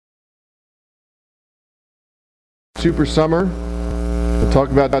super summer. We'll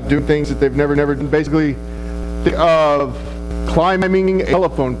talk about doing things that they've never done. Basically, think of climbing a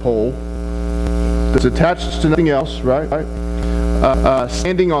telephone pole that's attached to nothing else, right?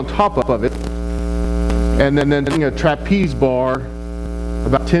 Standing on top of it, and then doing a trapeze bar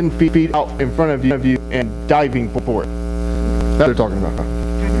about 10 feet out in front of you and diving for it. That's what they're talking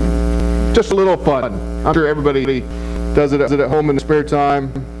about. Just a little fun. I'm sure everybody does it at home in the spare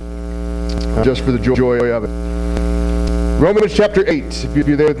time, just for the joy of it. Romans chapter 8, if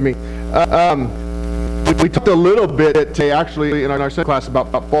you're there with me. We talked a little bit today, actually, in our Sunday class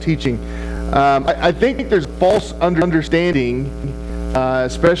about false teaching. I think there's false understanding,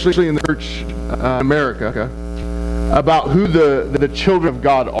 especially in the church in America, about who the children of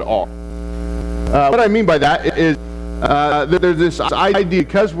God are. What I mean by that is there's this idea,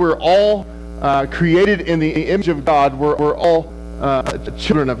 because we're all created in the image of God, we're all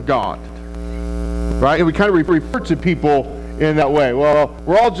children of God. Right? And we kind of refer to people in that way. Well,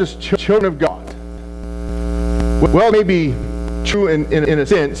 we're all just children of God. Well, it may be true in a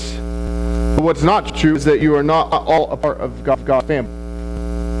sense, but what's not true is that you are not all a part of God's family.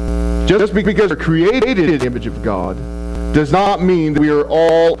 Just because we're created in the image of God does not mean that we are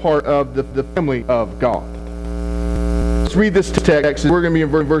all part of the family of God. Let's read this text. We're going to be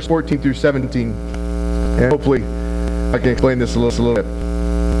in verse 14 through 17. And hopefully I can explain this a little bit.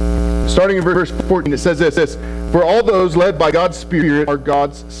 Starting in verse 14, it says this: "For all those led by God's Spirit are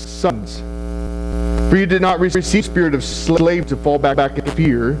God's sons. For you did not receive the spirit of slave to fall back in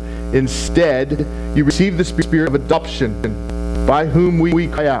fear. Instead, you received the spirit of adoption, by whom we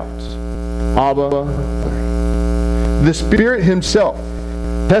cry out, Abba Father. The Spirit Himself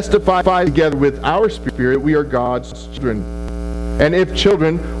testifies together with our spirit we are God's children. And if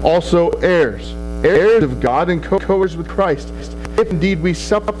children, also heirs, heirs of God and co-heirs with Christ, if indeed we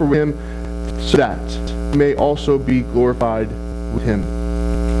suffer with Him, so that we may also be glorified with Him."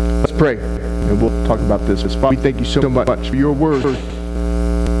 Let's pray, and we'll talk about this. Father, we thank you so much for your word.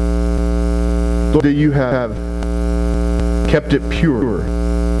 Lord, that you have kept it pure.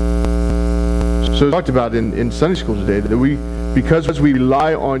 So we talked about in Sunday school today that because we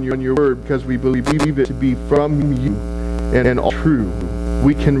rely on your word, because we believe it to be from you and all true,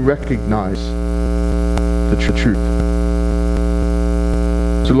 we can recognize the truth.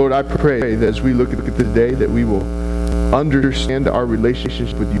 So Lord, I pray that as we look at today, that we will understand our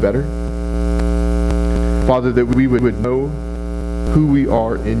relationship with you better. Father, that we would know who we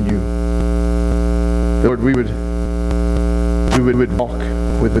are in you. Lord, we would walk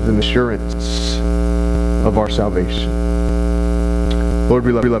with an assurance of our salvation. Lord,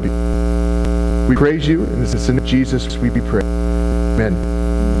 we love you. We praise you, and it's in Jesus we pray. Amen.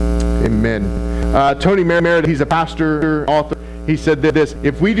 Amen. Tony Merritt, he's a pastor, author. He said this: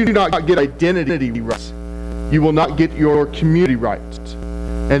 "If we do not get identity right, you will not get your community right,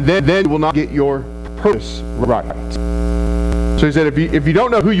 and then you will not get your purpose right." So he said, if you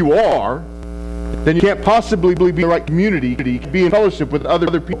don't know who you are, then you can't possibly be in the right community, be in fellowship with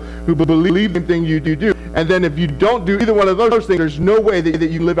other people who believe in the thing you do. And then if you don't do either one of those things, there's no way that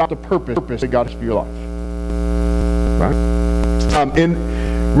you live out the purpose that God has for your life. Right? In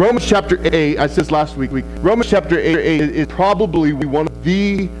Romans chapter 8, I said this last week, Romans chapter 8 is probably one of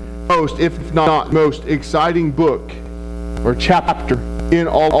the most, if not most, exciting book or chapter in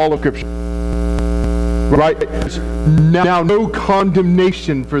all of Scripture. Right? There's now no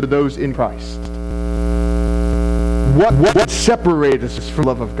condemnation for those in Christ. What separates us from the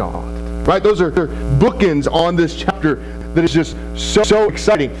love of God? Right? Those are bookends on this chapter that is just so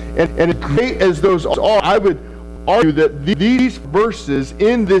exciting. And as great as those are, I would argue that these verses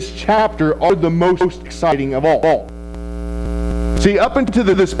in this chapter are the most exciting of all. See, up until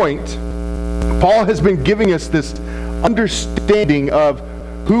this point, Paul has been giving us this understanding of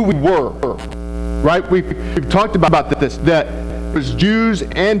who we were. Right? We've talked about this, that it was Jews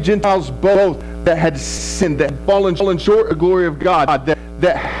and Gentiles both that had sinned, that had fallen short of the glory of God,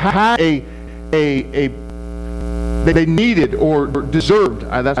 that had they needed or deserved,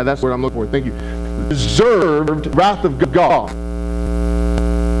 that's what I'm looking for, thank you, deserved wrath of God.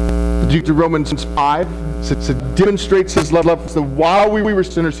 Due to Romans 5, it demonstrates His love. So while we were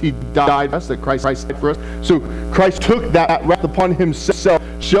sinners, He died for us, that Christ died for us. So Christ took that wrath upon Himself,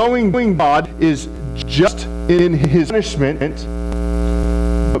 showing God is just in His punishment,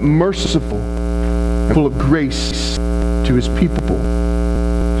 but merciful and full of grace to His people.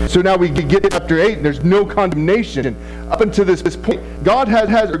 So now we get to chapter 8, and there's no condemnation. Up until this point, Paul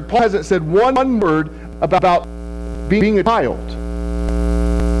hasn't said one word about being a child,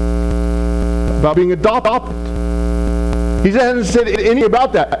 about being adopted. He hasn't said anything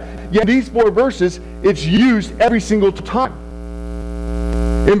about that. yet these 4 verses, it's used every single time.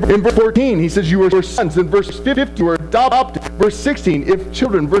 In verse 14, he says, you are sons. In verse 15, you are adopted. Verse 16, if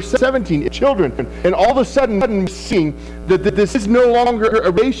children. Verse 17, if children. And all of a sudden, we're seeing that this is no longer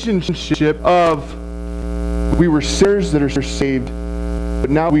a relationship of we were sinners that are saved, but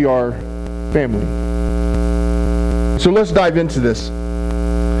now we are family. So let's dive into this.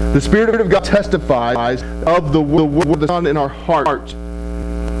 The Spirit of God testifies of the Word of the Son in our heart.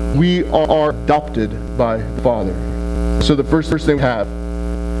 We are adopted by the Father. So the first thing we have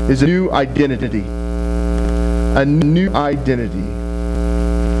is a new identity. A new identity.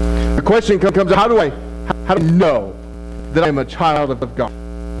 The question comes, how do I know that I'm a child of God?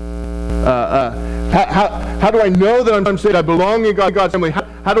 How do I know that I'm saved? I belong in God's family.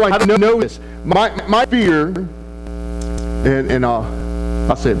 How do I know this? My fear, and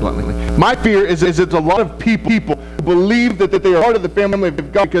I'll say it bluntly. My fear is that a lot of people believe that they are part of the family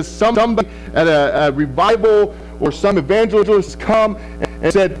of God because somebody at a revival or some evangelist come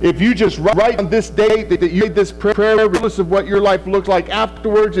and said, if you just write on this date that you made this prayer, regardless of what your life looks like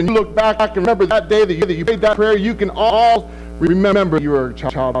afterwards, and you look back and remember that day that you prayed that prayer, you can all remember you are a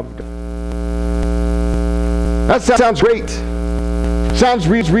child of God. That sounds great. Sounds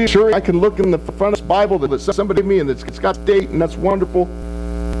reassuring. I can look in the front of this Bible that somebody gave me and it's got a date, and that's wonderful.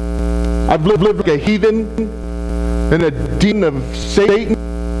 I've lived like a heathen and a demon of Satan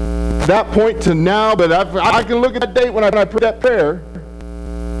at that point to now, but I can look at that date when I pray that prayer.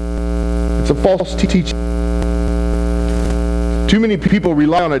 It's a false teaching. Too many people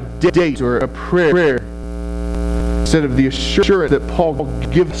rely on a date or a prayer instead of the assurance that Paul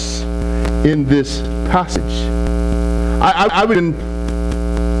gives in this passage. I would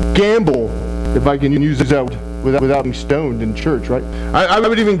gamble, if I can use this out without being stoned in church, right? I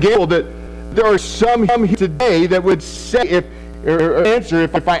would even gamble that there are some here today that would say, or answer,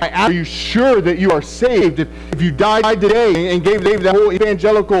 if I ask, are you sure that you are saved? If you died today and gave that whole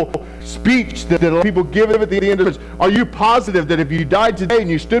evangelical speech that a lot of people give at the end of this, are you positive that if you died today and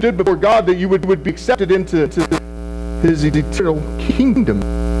you stood before God that you would be accepted into His eternal kingdom?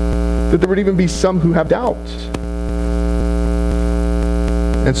 That there would even be some who have doubts.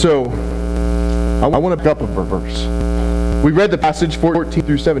 And so, I want to back up a verse. We read the passage 14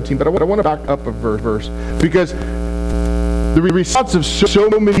 through 17, but I want to back up a verse because the response of so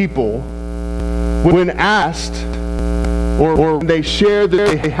many people when asked or when they share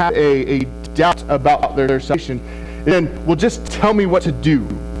that they have a doubt about their salvation, then, well, just tell me what to do.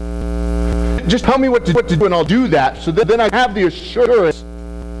 Just tell me what to do and I'll do that so that then I have the assurance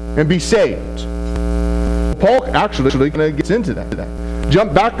and be saved. Paul actually gets into that.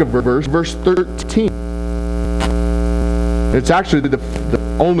 Jump back a verse 13. It's actually the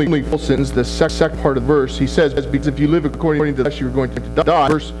only full sentence, the second part of the verse. He says, because if you live according to the flesh, you're going to die.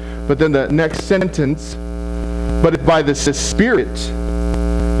 But then the next sentence, but if by the Spirit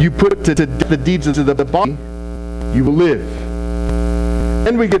you put to death the deeds of the body, you will live.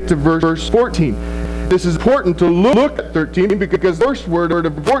 Then we get to verse 14. This is important to look at 13 because the first word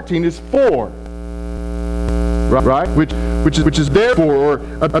of 14 is for. Right? Which is therefore,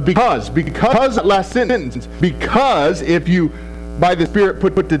 or because that last sentence, because if you by the Spirit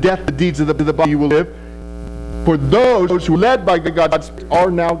put to death the deeds of the body, you will live. For those who are led by God's Spirit are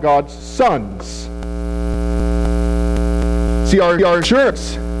now God's sons. See, our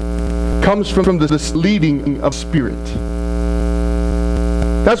assurance comes from this leading of Spirit.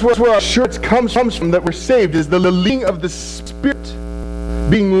 That's where our assurance comes from, that we're saved, is the leading of the Spirit,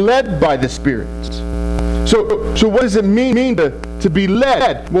 being led by the Spirit. So what does it mean to be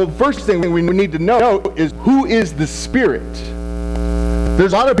led? Well, the first thing we need to know is, who is the Spirit?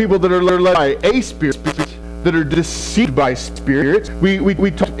 There's a lot of people that are led by a spirit, that are deceived by spirits.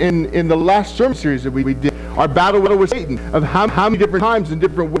 We talked in the last sermon series that we did, our battle with Satan, of how many different times and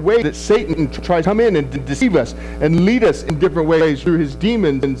different ways that Satan tries to come in and deceive us and lead us in different ways through his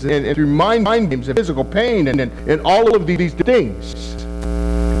demons and through mind games and physical pain and all of these things.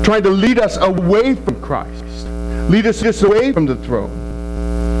 Trying to lead us away from Christ, lead us away from the throne.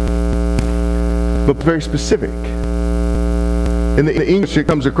 But very specific. In the English, it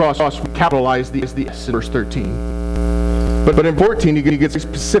comes across, we capitalize the S in verse 13. But in 14, he gets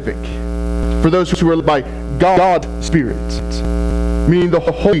specific. For those who are led by God's Spirit, meaning the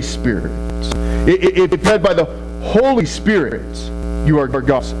Holy Spirit. If led by the Holy Spirit, you are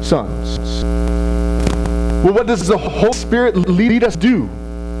God's sons. Well, what does the Holy Spirit lead us to do?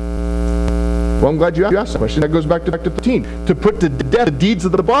 Well, I'm glad you asked that question. That goes back to 13. To put to death the deeds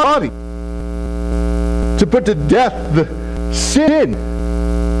of the body. To put to death the sin.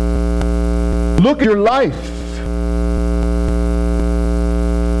 Look at your life.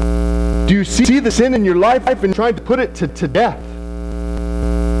 Do you see the sin in your life and trying to put it to death?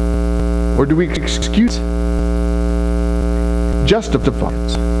 Or do we excuse it? Justify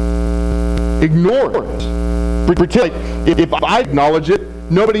it? Ignore it? Pretend like if I acknowledge it,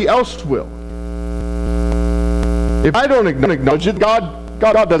 nobody else will. If I don't acknowledge it, God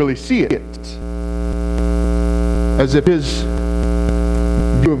doesn't really see it. As if His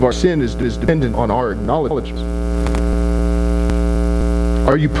view of our sin is dependent on our acknowledgement.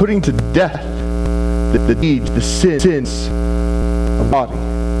 Are you putting to death the deeds, the sins of the body,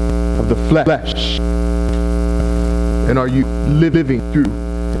 of the flesh? And are you living through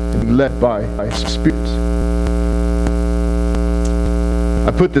and led by Spirit?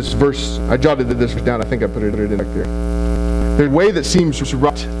 I put this verse, I jotted this verse down, I think I put it in back there. There's a way that seems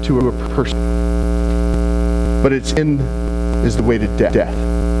right to a person, but its end is the way to death.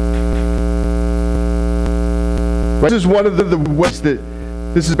 Right? This is one of the ways that,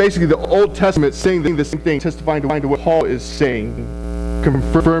 this is basically the Old Testament saying the same thing, testifying to what Paul is saying,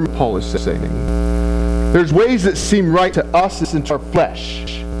 confirm what Paul is saying. There's ways that seem right to us and to our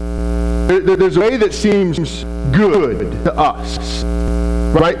flesh. There's a way that seems good to us.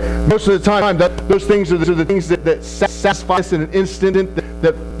 Right? Most of the time, those things are the things that satisfy us in an instant,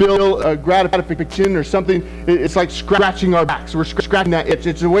 that feel a gratification or something. It's like scratching our backs. We're scratching that itch.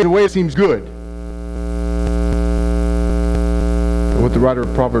 It's the way it seems good. And what the writer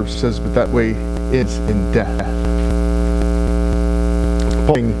of Proverbs says, but that way ends in death.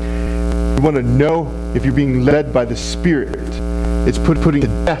 You want to know if you're being led by the Spirit. It's putting to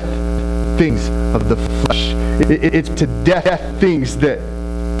death things of the flesh. It's to death things that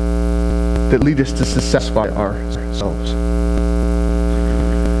lead us to satisfy ourselves.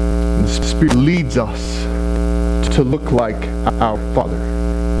 And the Spirit leads us to look like our Father.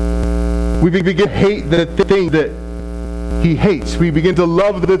 We begin to hate the things that He hates. We begin to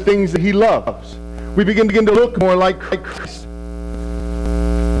love the things that He loves. We begin to look more like Christ.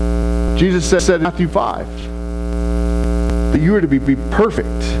 Jesus said in Matthew 5 that you are to be perfect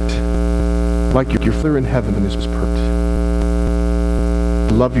like your Father in heaven is perfect.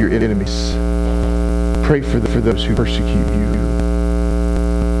 Love your enemies. Pray for those who persecute you.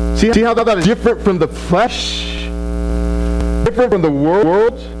 See how that is different from the flesh? Different from the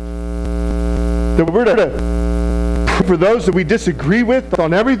world? That we're to pray for those that we disagree with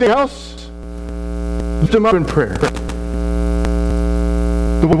on everything else? Lift them up in prayer.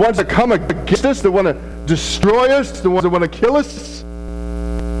 The ones that come against us, that want to destroy us, the ones that want to kill us,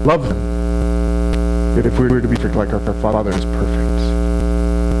 love them. If we were to be perfect like our Father is perfect.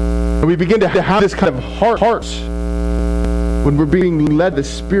 And we begin to have this kind of heart when we're being led by the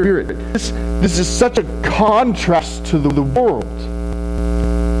Spirit. This is such a contrast to the world.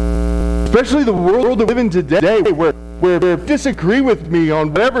 Especially the world that we live in today, where if you disagree with me on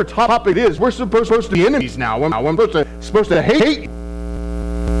whatever topic it is, we're supposed to be enemies now. I'm supposed to hate you.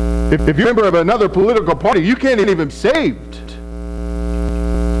 If you're a member of another political party, you can't even be saved.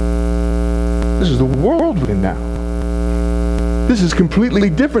 This is the world we're in now. This is completely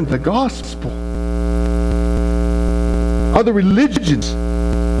different than the gospel. Other religions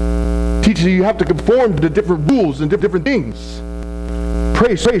teach you have to conform to different rules and different things.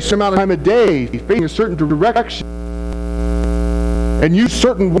 Pray a certain amount of time a day, facing a certain direction, and use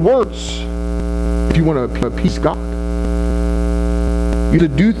certain words if you want to appease God. You have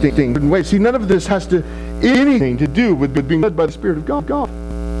to do things in different ways. See, none of this has anything to do with being led by the Spirit of God.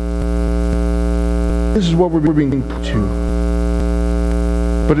 This is what we're being put to.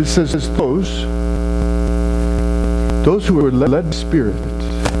 But it says those who are led by the Spirit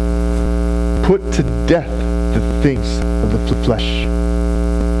put to death the things of the flesh.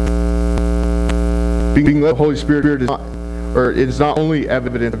 Being led by the Holy Spirit is not only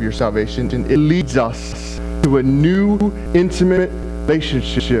evidence of your salvation, it leads us to a new intimate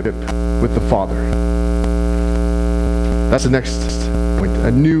relationship with the Father. That's the next point.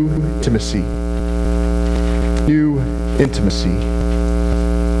 A new intimacy. New intimacy.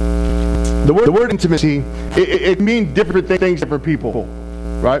 The word intimacy, it means different things to different people,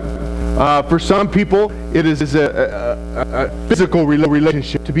 right? For some people, it is a physical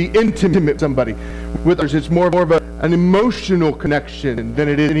relationship, to be intimate with somebody. With others, it's more of an emotional connection than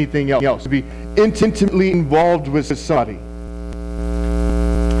it is anything else, to be intimately involved with somebody.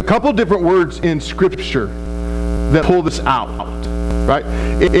 A couple different words in Scripture that pull this out, right?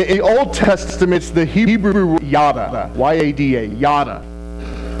 In the Old Testament, it's the Hebrew yada, Y-A-D-A, yada.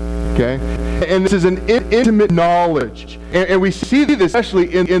 Okay? And this is an intimate knowledge. And we see this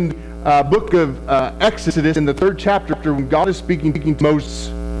especially in the book of Exodus, in the 3rd chapter, when God is speaking to Moses.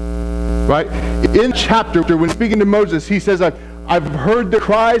 Right? In chapter, when speaking to Moses, he says, I've heard their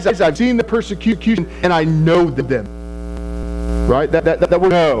cries, I've seen the persecution, and I know them. Right? That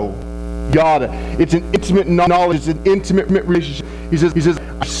word know. Yada. It's an intimate knowledge. It's an intimate relationship. He says,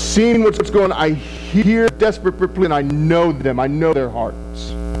 I've seen what's going on. I hear desperate plea, and I know them. I know their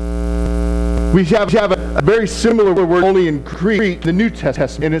hearts. We have a very similar word only in Greek, the New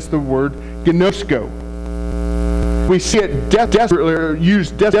Testament, and it's the word gnosko. We see it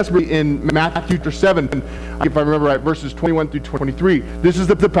used desperately in Matthew 7, if I remember right, verses 21 through 23. This is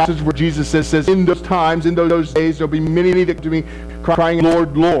the passage where Jesus says, in those times, in those days, there'll be many that come to me crying,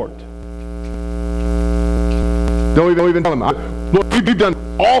 Lord, Lord. Don't even tell them, Lord, we've done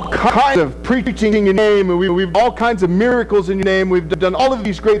all kinds of preaching in your name, and we've all kinds of miracles in your name. We've done all of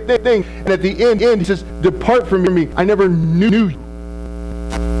these great things. And at the end, he says, depart from me. I never knew you.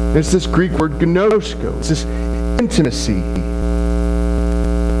 And it's this Greek word gnosko. It's this intimacy.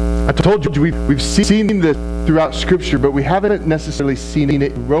 I told you we've seen this throughout Scripture, but we haven't necessarily seen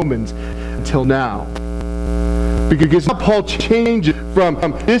it in Romans until now. Because Paul changes from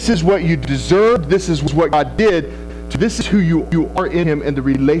this is what you deserve, this is what God did, to this is who you are in Him and the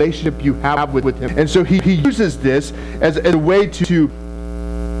relationship you have with Him. And so he uses this as a way to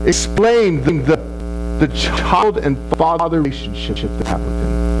explain the child and father relationship that have with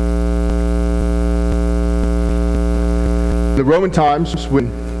Him. In the Roman times,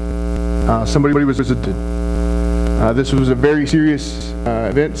 when somebody was visited, this was a very serious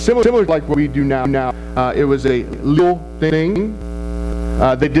event, similar to like what we do now. It was a legal thing.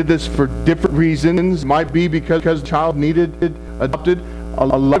 They did this for different reasons. Might be because the child needed adopted. A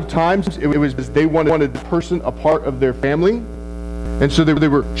lot of times it was they wanted the person a part of their family. And so they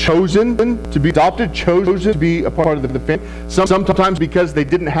were chosen to be adopted, chosen to be a part of the family. Sometimes because they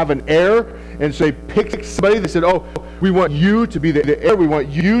didn't have an heir, and so they picked somebody. They said, oh, we want you to be the heir. We want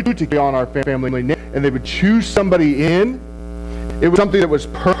you to be on our family name. And they would choose somebody in. It was something that was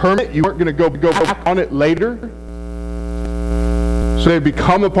permanent. You weren't going to go back on it later. So they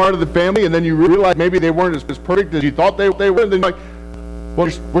become a part of the family, and then you realize maybe they weren't as perfect as you thought they were. And then you're like, well,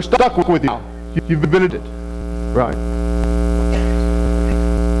 we're stuck with you now. You've been it. Right.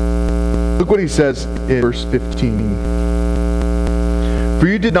 Look what he says in verse 15. For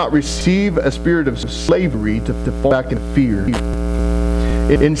you did not receive a spirit of slavery to fall back in fear.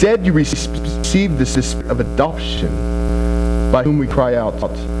 Instead, you received the spirit of adoption, by whom we cry out,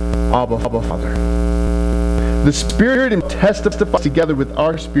 Abba Father. The Spirit testifies together with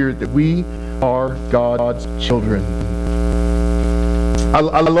our spirit that we are God's children. I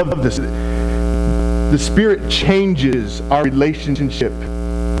love this. The Spirit changes our relationship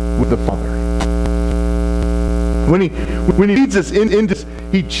with the Father. When He leads us into this,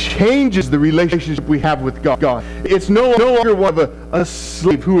 He changes the relationship we have with God. It's no longer one of a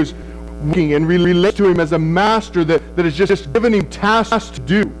slave who is working and relates to Him as a master that is just giving Him tasks to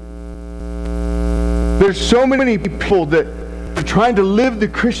do. There's so many people that are trying to live the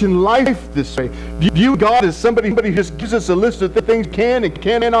Christian life this way. View God as somebody who just gives us a list of the things we can and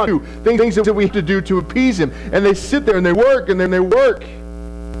cannot do, things that we have to do to appease Him. And they sit there and they work and then they work.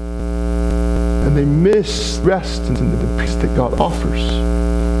 And they miss rest and the peace that God offers.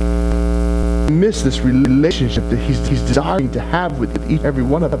 They miss this relationship that He's desiring to have with each and every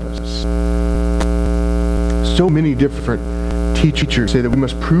one of us. So many different teachers say that we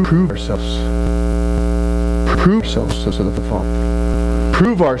must prove ourselves. Prove ourselves to the Father.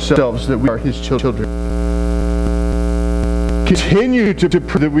 Prove ourselves that we are His children. Continue to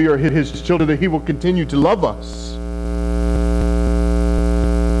prove that we are His children, that He will continue to love us.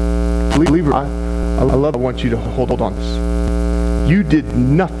 Believer, I want you to hold on this. You did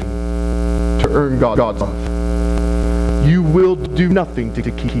nothing to earn God's love. You will do nothing to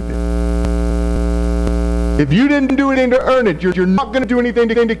keep it. If you didn't do anything to earn it, you're not going to do anything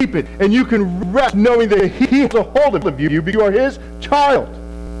to keep it. And you can rest knowing that He has a hold of you. You are His child.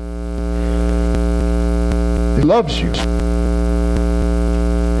 He loves you.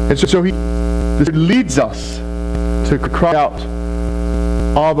 And so He leads us to cry out,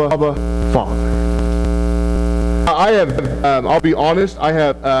 Abba Father. I have, I'll be honest, I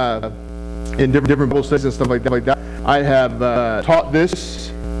have, in different Bible studies and stuff like that, I have taught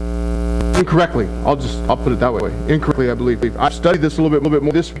this incorrectly. I'll put it that way. Incorrectly, I believe. I've studied this a little bit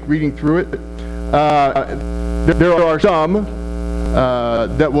more this week, reading through it. There are some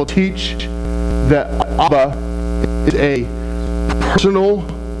that will teach that Abba is a personal,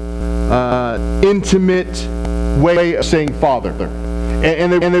 intimate way of saying Father.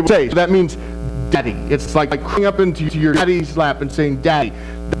 And they will say, so that means Daddy. It's like crawling up into your daddy's lap and saying Daddy.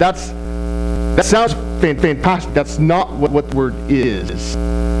 That's That sounds fantastic. That's not what the word is.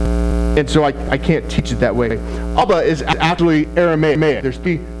 And so I can't teach it that way. Abba is actually Aramaic. There's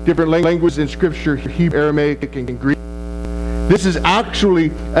 3 different languages in Scripture, Hebrew, Aramaic, and Greek. This is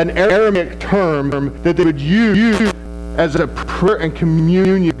actually an Aramaic term that they would use as a prayer and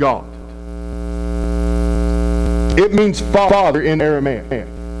communion with God. It means father in Aramaic.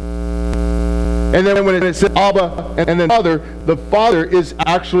 And then when it says Abba and then Father, the Father is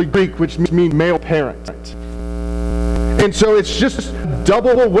actually Greek, which means male parent. And so it's just a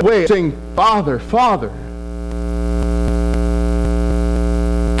double way of saying Father, Father.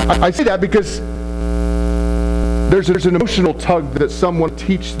 I say that because there's an emotional tug that someone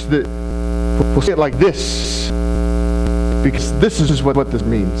teaches that will say it like this, because this is what this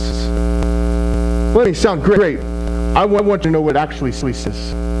means. Well, it may sound great. I want you to know what it actually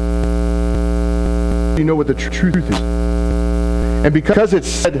says. You know what the truth is. And because it's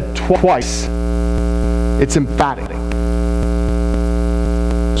said twice, it's emphatic.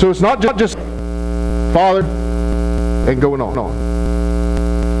 So it's not just Father and going on.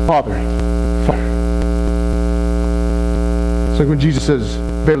 Father. It's like when Jesus says,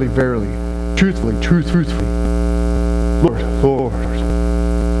 verily, verily, truthfully, truthfully, Lord, Lord,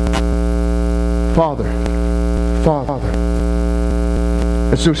 Father, Father.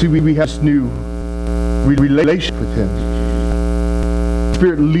 And so see, we have this new relationship with Him. The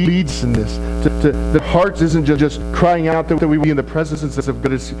Spirit leads in this. The heart isn't just crying out that we be in the presence of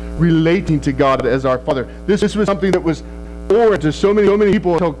God. It's relating to God as our Father. This was something that was foreign to so many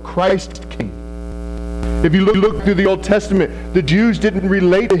people until Christ came. If you look through the Old Testament, the Jews didn't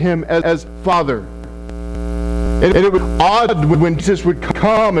relate to Him as Father. And it was odd when Jesus would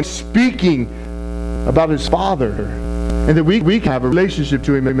come and speaking about His Father, and that we can have a relationship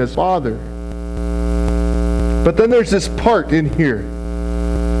to Him as Father. But then there's this part in here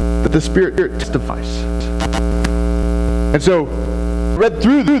that the Spirit testifies. And so, I read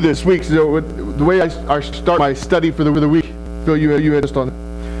through this week, so the way I start my study for the week, Phil, you had just on it.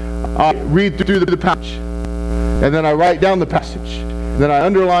 I read through the passage, and then I write down the passage. And then I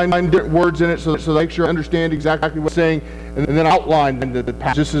underline different words in it so that I make sure I understand exactly what it's saying, and then I outline the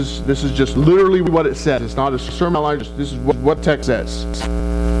passage. This is just literally what it says. It's not a sermon outline, just this is what text says.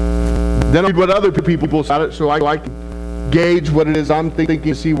 Then I read what other people say about it, so I can gauge what it is I'm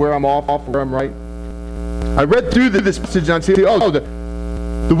thinking, see where I'm off, where I'm right. I read through this passage and I see,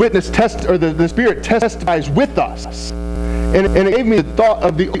 the witness the Spirit testifies with us. And it gave me the thought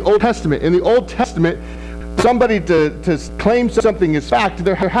of the Old Testament. In the Old Testament, somebody to claim something as fact,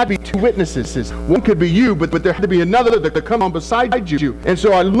 there had to be 2 witnesses. One could be you, but there had to be another that could come on beside you. And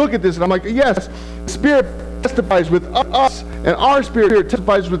so I look at this and I'm like, yes, the Spirit testifies with us, and our spirit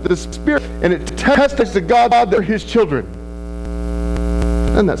testifies with the Spirit, and it testifies to God that we're His children.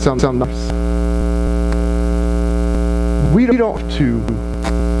 Doesn't that sound nice? We don't have to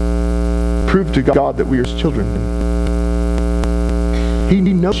prove to God that we are His children. He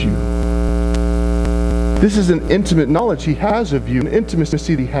knows you. This is an intimate knowledge He has of you, an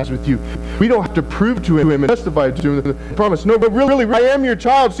intimacy that He has with you. We don't have to prove to Him and testify to Him the promise. No, but really, I am your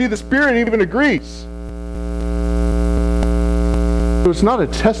child. See, the Spirit even agrees. So it's not a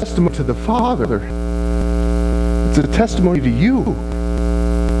testimony to the Father. It's a testimony to you.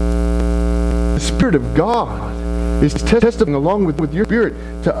 The Spirit of God is testifying along with your spirit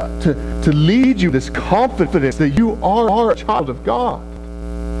to lead you this confidence that you are a child of God.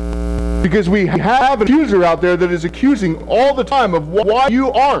 Because we have an accuser out there that is accusing all the time of why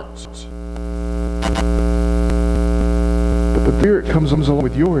you aren't. But the Spirit comes along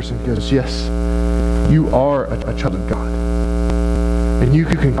with yours and goes, yes, you are a child of God. And you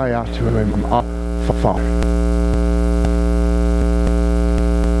can cry out to Him, Abba Father.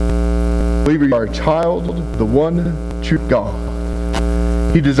 Believer, you are a child of the one true God.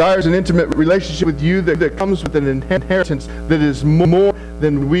 He desires an intimate relationship with you that comes with an inheritance that is more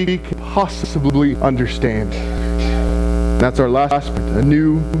than we can possibly understand. That's our last aspect, a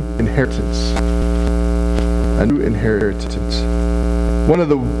new inheritance. A new inheritance. One of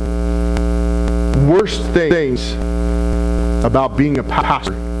the worst things about being a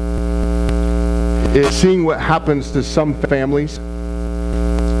pastor is seeing what happens to some families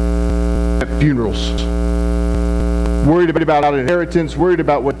at funerals. Worried about inheritance, worried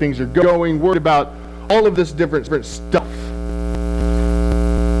about what things are going, worried about all of this different stuff.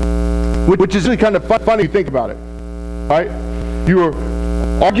 Which is really kind of funny to think about it, right? You are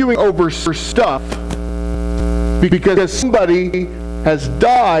arguing over stuff because somebody has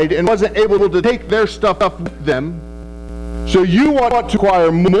died and wasn't able to take their stuff with them. So you want to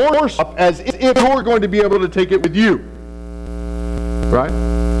acquire more stuff as if you're going to be able to take it with you, right?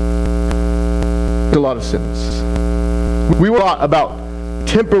 a lot of sense. We were taught about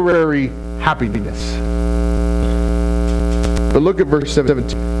temporary happiness. But look at verse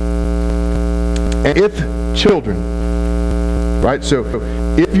 17. And if children, right? So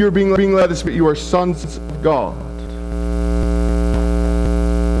if you're being led by the Spirit, you are sons of God.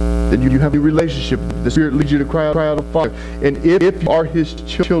 Then you have a relationship. The Spirit leads you to cry out, Father. And if you are His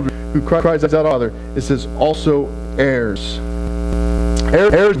children who cries out, Father, it says also heirs.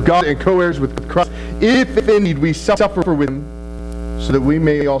 Heirs of God and co-heirs with Christ. If indeed we suffer with Him, so that we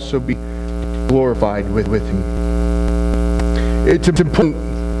may also be glorified with Him. It's important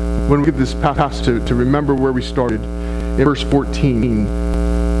when we get this passage to remember where we started in verse 14.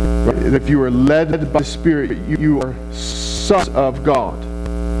 Right? If you are led by the Spirit, you are sons of God.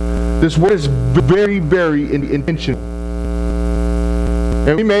 This word is very, very intentional.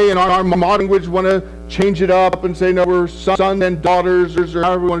 And we may, in our modern language, want to change it up and say, no, we're sons and daughters, or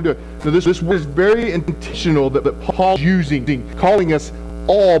however we want to do it. So this word is very intentional that Paul is using, calling us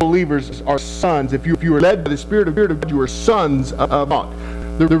all believers are sons. If you are led by the Spirit of God, you are sons of God.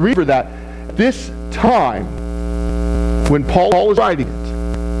 The reason for that, this time, when Paul is writing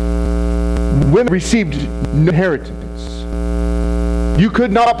it, women received no inheritance. You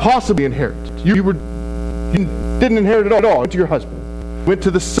could not possibly inherit. You didn't inherit at all. Went to your husband. Went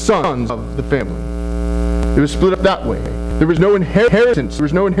to the sons of the family. It was split up that way. There was no inheritance. There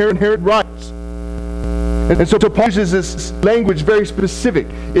was no inherent rights. And so Paul uses this language very specific.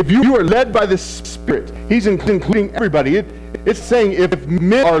 If you are led by the Spirit, he's including everybody. It's saying if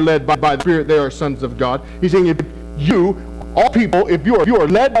men are led by the Spirit, they are sons of God. He's saying if you, all people, if you are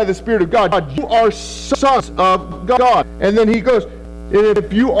led by the Spirit of God, you are sons of God. And then he goes,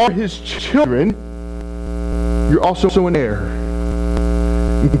 if you are His children, you're also an heir.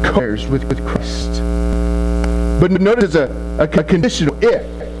 Co-heirs with Christ. But notice a conditional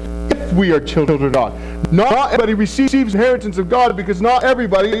if we are children of God. Not everybody receives inheritance of God because not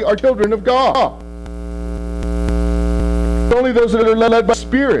everybody are children of God. Only those that are led by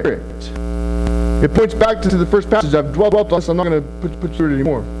Spirit. It points back to the first passage. I've dwelt on this. I'm not going to put through it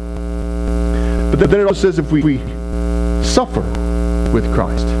anymore. But then it also says if we suffer with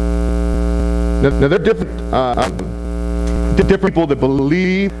Christ. Now there are different people that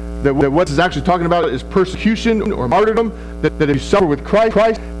believe that what is actually talking about is persecution or martyrdom, that if you suffer with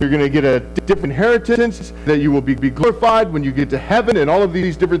Christ, you're going to get a different inheritance, that you will be glorified when you get to heaven, and all of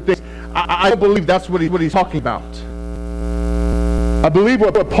these different things. I don't believe that's what he's talking about. I believe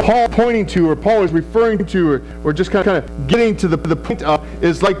what Paul is pointing to, or Paul is referring to, or just kind of getting to the point of,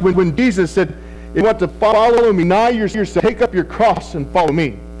 is like when Jesus said, if you want to follow me, deny yourself, take up your cross and follow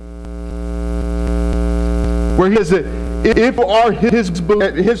me. Where he says that if you are his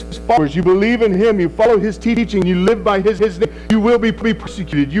followers, you believe in Him, you follow His teaching, you live by His name, you will be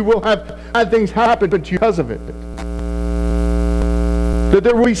persecuted. You will have bad things happen to you because of it. That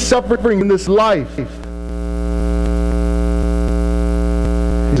there will be suffering in this life.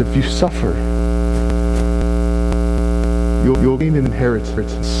 If you suffer, you'll gain an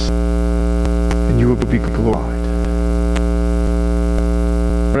inheritance, and you will be glorified.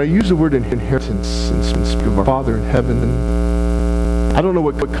 When I use the word inheritance and speak of our Father in heaven, I don't know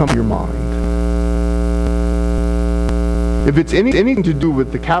what comes to your mind. If it's anything to do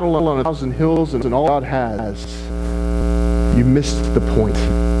with the cattle on 1,000 hills and all God has, you missed the point.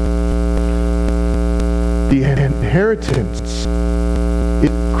 The inheritance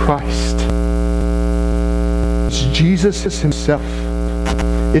is Christ. It's Jesus Himself.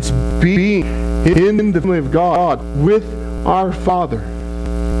 It's being in the family of God with our Father.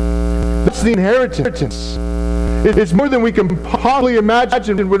 That's the inheritance. It's more than we can possibly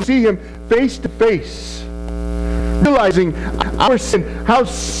imagine when we see Him face to face. Realizing our sin, how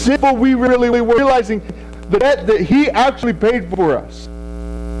sinful we really were. Realizing the debt that He actually paid for us.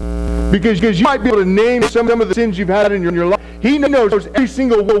 Because you might be able to name some of the sins you've had in your life. He knows every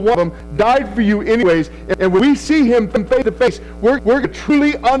single one of them died for you anyways. And when we see Him face to face, we're going to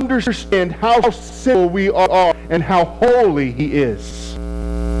truly understand how sinful we are and how holy He is.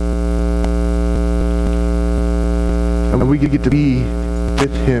 And we get to be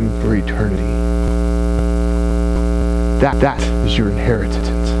with Him for eternity. That is your inheritance.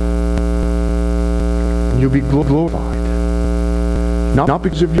 And you'll be glorified. Not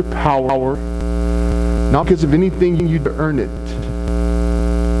because of your power, not because of anything you do to earn it,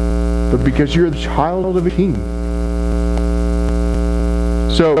 but because you're the child of a king.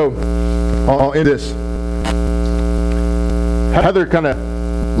 So, I'll end this. Heather kind of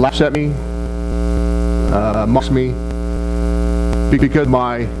laughs at me, mocks me, because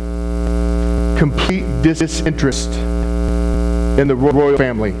my complete disinterest in the royal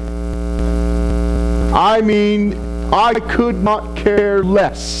family. I mean, I could not care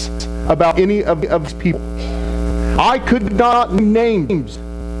less about any of these people. I could not name names.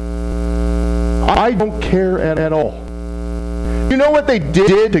 I don't care at all. You know what they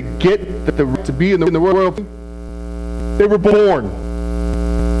did to get the right to be in the world? They were born.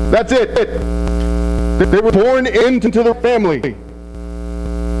 That's it. They were born into the family.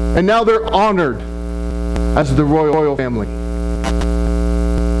 And now they're honored as the royal family.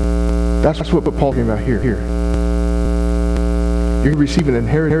 That's what Paul's talking about here. You're receive an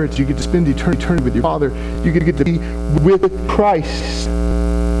inheritance. You get to spend eternity with your Father. You get to be with Christ.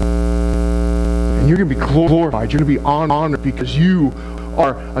 And you're going to be glorified. You're going to be honored because you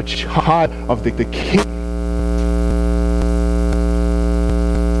are a child of the King.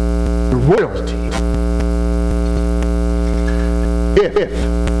 The royalty. If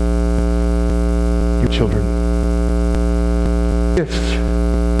your children, if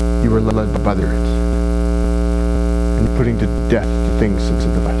you were led by the Spirit, and you're putting to death the things of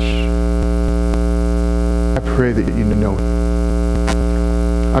the flesh, I pray that you know it.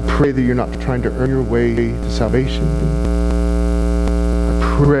 I pray that you're not trying to earn your way to salvation. I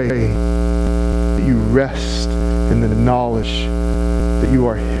pray that you rest in the knowledge that you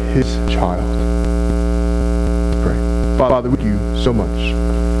are His child. Pray. Father, thank you so much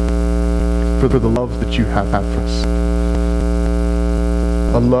for the love that you have for us.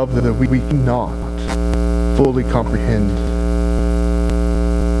 A love that we cannot fully comprehend.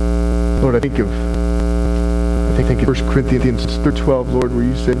 Lord, I think of 1 Corinthians 12, Lord, where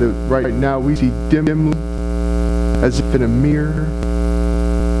you say that right now we see dimly as if in a mirror,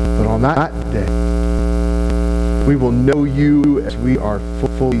 but on that day we will know you as we are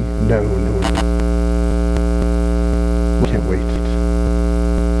fully known. I can't wait.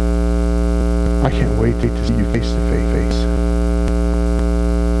 I can't wait to see you face to face.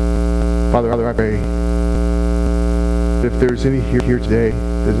 Father, I pray that if there's any here today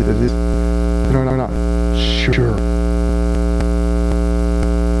that are not sure,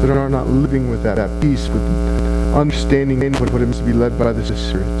 that are not living with that peace, with understanding what it means to be led by the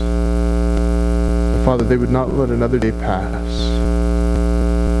Spirit, Father, they would not let another day pass.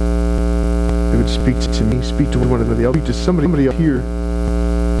 They would speak to me, speak to one another else, speak to somebody else here,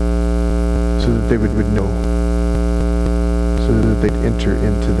 so that they would know, so that they'd enter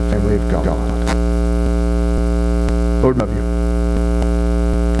into the family of God. Lord, we love you.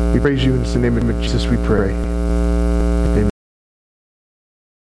 We praise you in the name of Jesus we pray.